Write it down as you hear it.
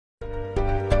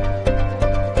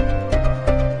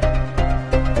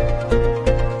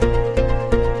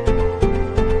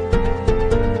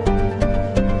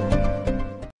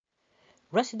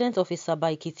residents of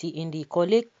Isaba, Ekiti in the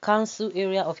Ikole Council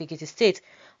area of Ekiti State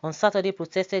on Saturday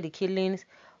protested the killings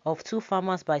of 2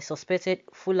 farmers by suspected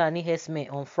Fulani herdsmen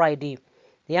on Friday.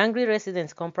 The angry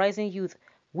residents, comprising youth,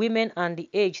 women and the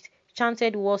aged,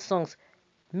 chanted war songs,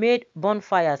 made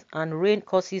bonfires and rained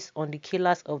curses on the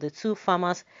killers of the 2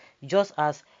 farmers, just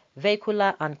as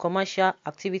vehicular and commercial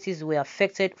activities were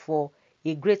affected for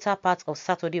a greater part of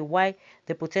Saturday, while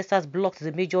the protesters blocked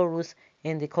the major roads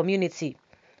in the community.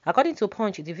 According to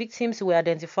Punch, the victims were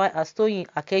identified as Toyin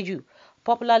Akeju,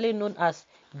 popularly known as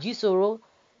Jisoro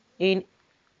in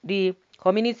the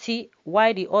community,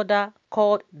 while the other,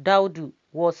 called Daudu,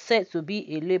 was said to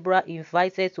be a laborer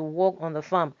invited to work on the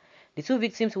farm. The 2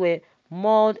 victims were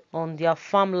mauled on their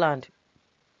farmland.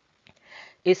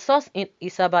 A source in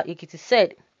Isaba, Ekiti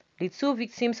said the 2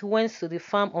 victims went to the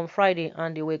farm on Friday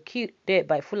and they were killed there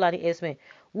by Fulani herdsmen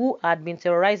who had been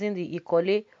terrorizing the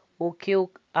Ikole,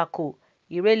 Okeako,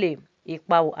 Irele,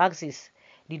 Ikpao axis.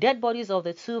 The dead bodies of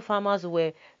the 2 farmers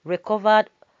were recovered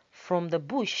from the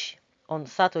bush on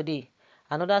Saturday.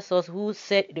 Another source who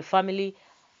said the family,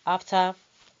 after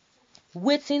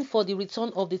waiting for the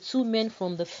return of the 2 men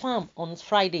from the farm on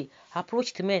Friday,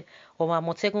 approached the men of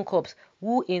Amotekun Corps,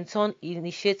 who in turn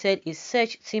initiated a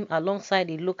search team alongside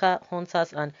the local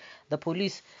hunters and the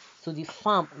police to the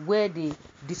farm, where they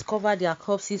discovered their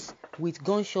corpses with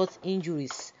gunshot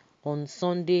injuries on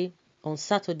Saturday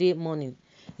morning.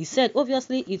 He said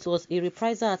obviously it was a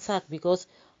reprisal attack because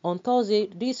on Thursday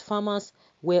these farmers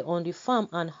were on the farm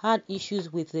and had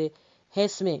issues with the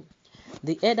herdsmen.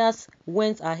 The herders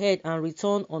went ahead and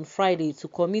returned on Friday to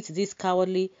commit this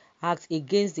cowardly act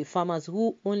against the farmers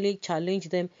who only challenged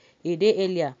them a day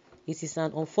earlier. It is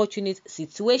an unfortunate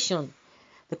situation.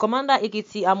 The Commander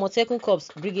Ekiti Amotekun Corps,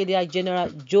 Brigadier General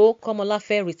Joe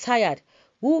Komolafe, retired,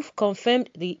 who confirmed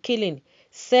the killing,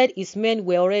 said his men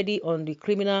were already on the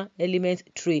criminal element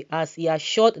tree, as he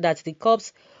assured that the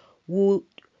corps would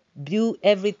do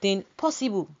everything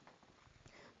possible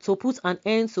to put an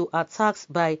end to attacks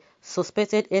by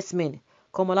suspected herdsmen.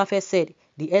 Komolafe said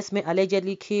the herdsmen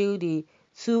allegedly killed the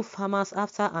 2 farmers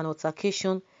after an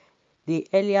altercation they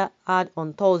earlier had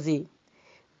on Thursday.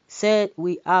 Said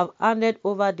we have handed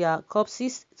over their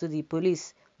corpses to the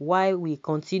police while we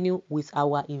continue with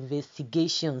our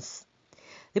investigations.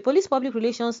 The police public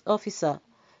relations officer,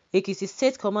 Ekiti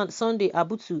State Command Sunday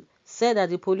Abutu, said that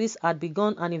the police had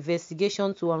begun an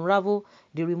investigation to unravel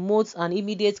the remote and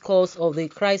immediate cause of the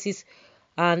crisis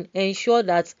and ensure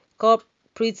that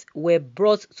culprits were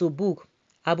brought to book.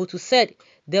 Abutu said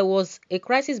there was a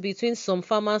crisis between some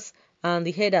farmers and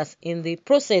the herders. In the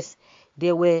process,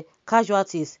 there were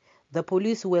casualties. The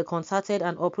police were contacted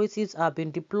and operatives have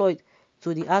been deployed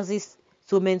to the axis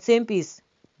to maintain peace.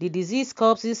 The deceased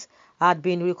corpses had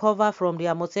been recovered from the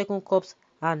Amotekun Corps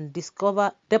and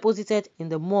deposited in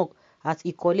the morgue at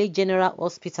Ikole General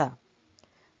Hospital.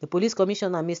 The police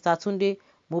commissioner, Mr. Tunde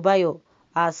Mobayo,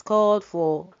 has called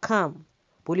for calm.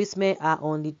 Policemen are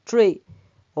on the trail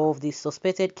of the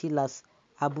suspected killers,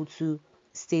 Abutu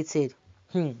stated.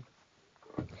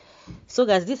 So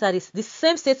guys, these are the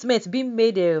same statements being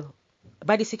made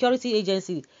by the security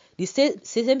agency. The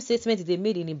same statement they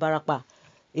made in Ibarapa.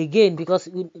 Again, because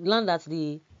we learned that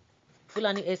the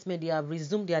Fulani herdsmen, they have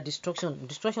resumed their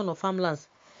destruction of farmlands.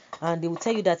 And they will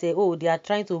tell you that, oh, they are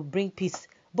trying to bring peace.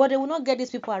 But they will not get these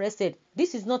people arrested.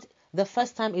 This is not the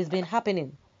first time it's been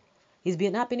happening. It's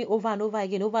been happening over and over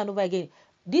again.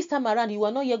 This time around, you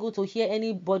are not able to hear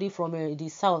anybody from the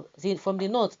south, from the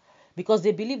north, because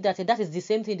they believe that that is the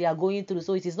same thing they are going through.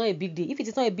 So it is not a big deal. If it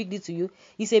is not a big deal to you,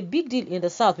 it's a big deal in the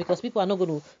south because people are not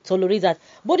going to tolerate that.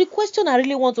 But the question I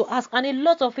really want to ask, and a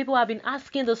lot of people have been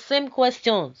asking the same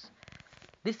questions.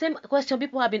 The same question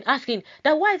people have been asking,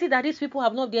 that why is it that these people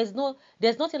have not, there's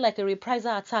nothing like a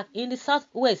reprisal attack in the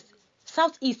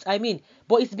southeast, I mean,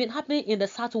 but it's been happening in the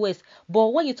southwest.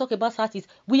 But when you talk about southeast,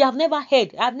 I've never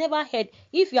heard,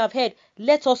 if you have heard,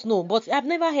 let us know, but I've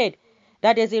never heard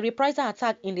that there's a reprisal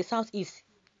attack in the southeast.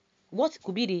 What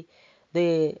could be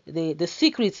the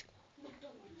secret?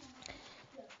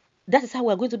 That is how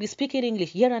we're going to be speaking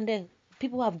English here and there.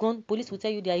 People have gone, police will tell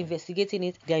you they are investigating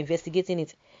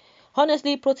it.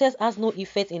 Honestly, protest has no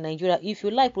effect in Nigeria. If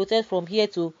you like, protest from here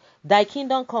to thy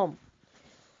kingdom come.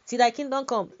 Till thy kingdom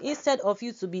come. Instead of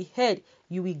you to be heard,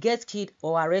 you will get killed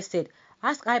or arrested.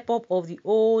 Ask IPOP of the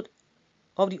old,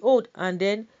 and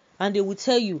they will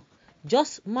tell you.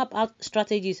 Just map out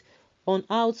strategies on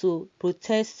how to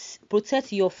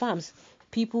protect your farms,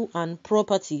 people, and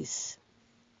properties.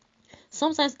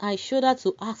 Sometimes I shudder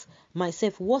to ask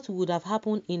myself what would have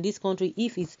happened in this country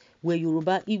if it were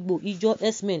Yoruba, Igbo, Ijo,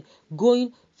 Herdsmen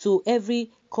going to every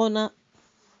corner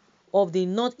of the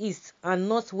northeast and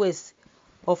northwest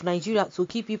of Nigeria to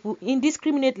kill people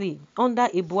indiscriminately under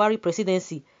a Buhari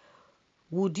presidency,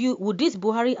 would this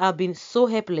Buhari have been so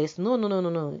helpless? No, no, no, no,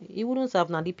 no. He wouldn't have.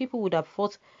 Now the people would have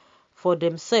fought for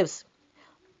themselves.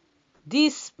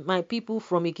 These my people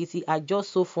from Ekiti are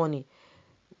just so funny.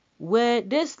 Were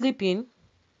they sleeping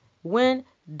when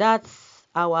that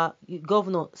our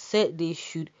governor said they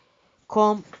should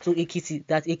come to Ekiti,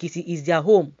 that Ekiti is their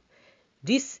home?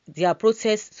 This their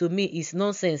protest to me is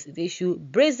nonsense. They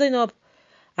should brazen up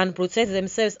and protect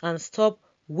themselves and stop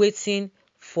waiting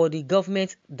for the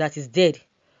government that is dead.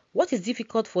 What is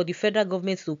difficult for the federal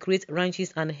government to create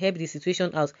ranches and help the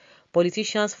situation out?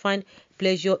 Politicians find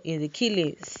pleasure in the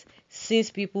killings,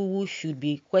 since people who should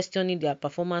be questioning their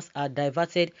performance are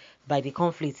diverted by the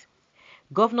conflict.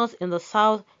 Governors in the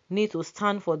south need to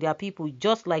stand for their people,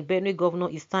 just like Benue governor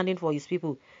is standing for his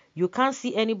people. You can't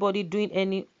see anybody doing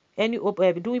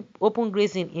doing open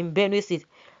grazing in Benue State.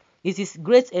 It is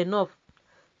great enough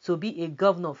to be a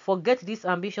governor. Forget this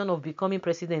ambition of becoming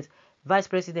president, vice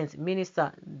president,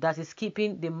 minister that is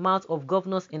keeping the mouth of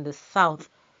governors in the south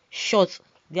shut.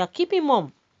 They are keeping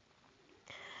mum.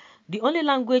 The only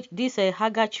language these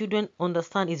Haga children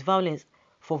understand is violence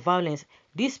for violence.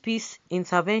 This peace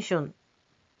intervention,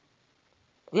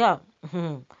 yeah,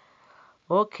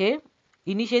 okay,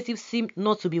 initiatives seem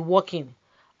not to be working.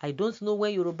 I don't know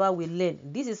when Yoruba will learn.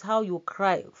 This is how you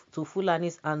cry to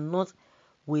Fulanis and not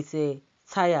with a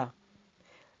tire.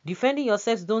 Defending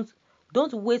yourselves, don't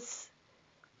wait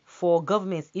for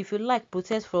government. If you like,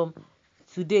 protest from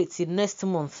today till next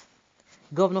month.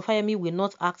 Governor Fayemi will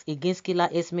not act against killer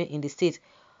herdsmen in the state,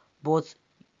 but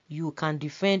you can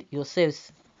defend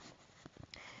yourselves.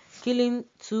 Killing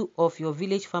 2 of your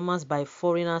village farmers by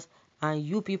foreigners, and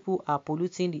you people are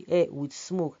polluting the air with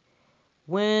smoke.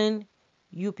 When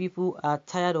you people are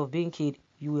tired of being killed,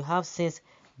 you will have sense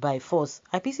by force.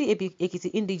 I pity Ekiti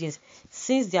indigents,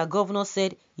 since their governor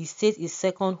said his state is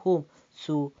second home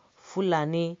to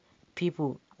Fulani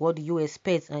people. What do you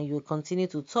expect? And you continue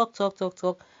to talk,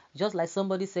 just like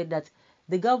somebody said that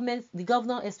the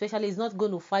governor especially is not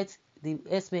going to fight the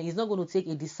herdsmen. He's not going to take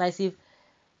a decisive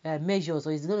measures,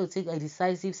 or he's going to take a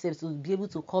decisive steps to be able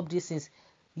to curb these things.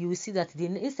 You will see that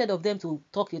instead of them to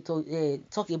talk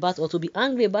about or to be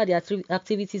angry about the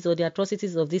activities or the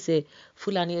atrocities of this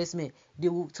Fulani herdsmen, they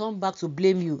will turn back to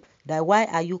blame you. That why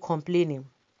are you complaining?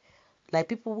 Like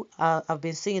people have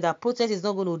been saying that protest is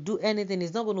not going to do anything.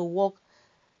 It's not going to work.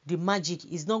 The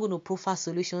magic is not going to provide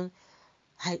solution.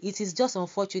 It is just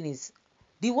unfortunate.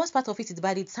 The worst part of it is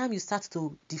by the time you start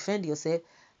to defend yourself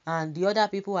and the other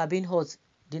people are being hurt,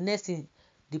 the next thing,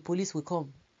 the police will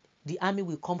come. The army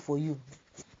will come for you.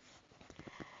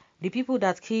 The people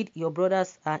that killed your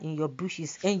brothers are in your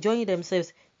bushes, enjoying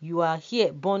themselves. You are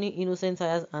here burning innocent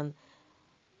tires and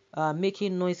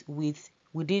making noise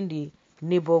within the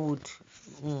neighborhood.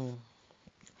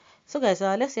 So guys,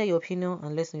 let's hear your opinion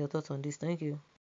and let's know your thoughts on this. Thank you.